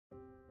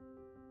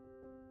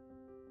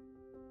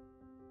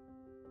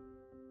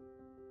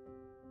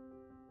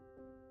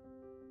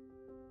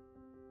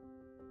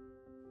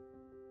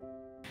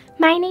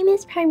My name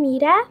is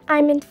Parmita.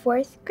 I'm in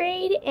 4th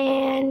grade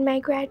and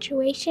my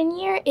graduation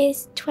year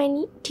is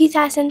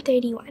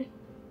 2031.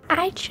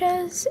 I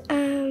chose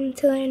to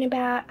learn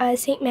about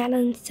St.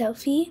 Madeleine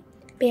Sophie,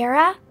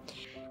 Barat.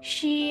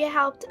 She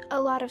helped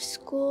a lot of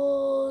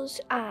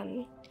schools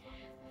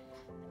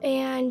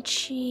and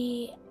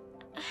she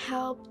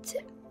helped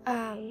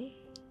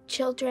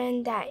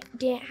children that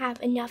didn't have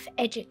enough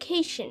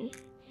education.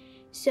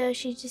 So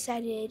she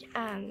decided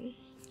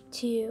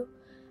to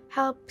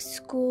help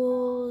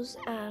schools,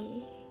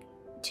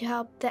 to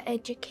help the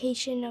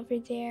their over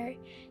there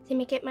to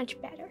make it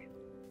much better.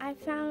 I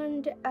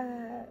found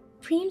a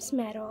Preem's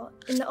medal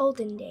in the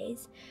olden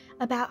days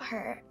about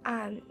her.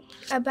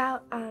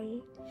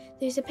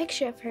 There's a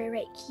picture of her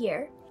right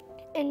here.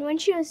 And when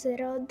she was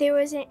little, there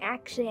wasn't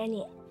actually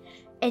any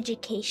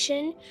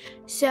education.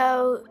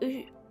 So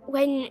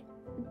when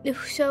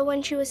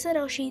she was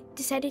little, she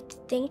decided to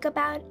think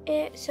about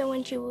it. So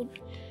when she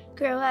would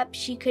grow up,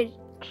 she could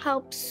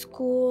help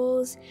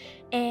schools,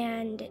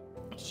 and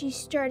she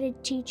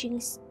started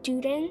teaching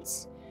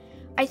students,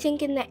 I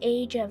think in the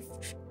age of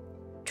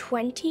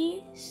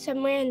 20,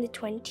 somewhere in the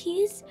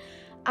 20s,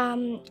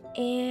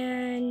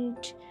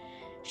 and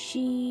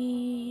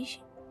she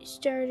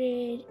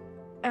started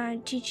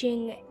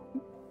teaching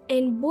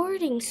in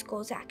boarding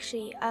schools,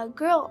 actually,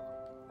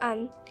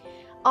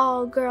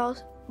 all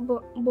girls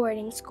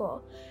boarding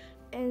school,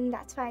 and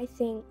that's why I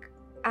think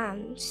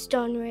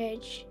Stone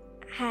Ridge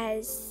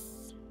has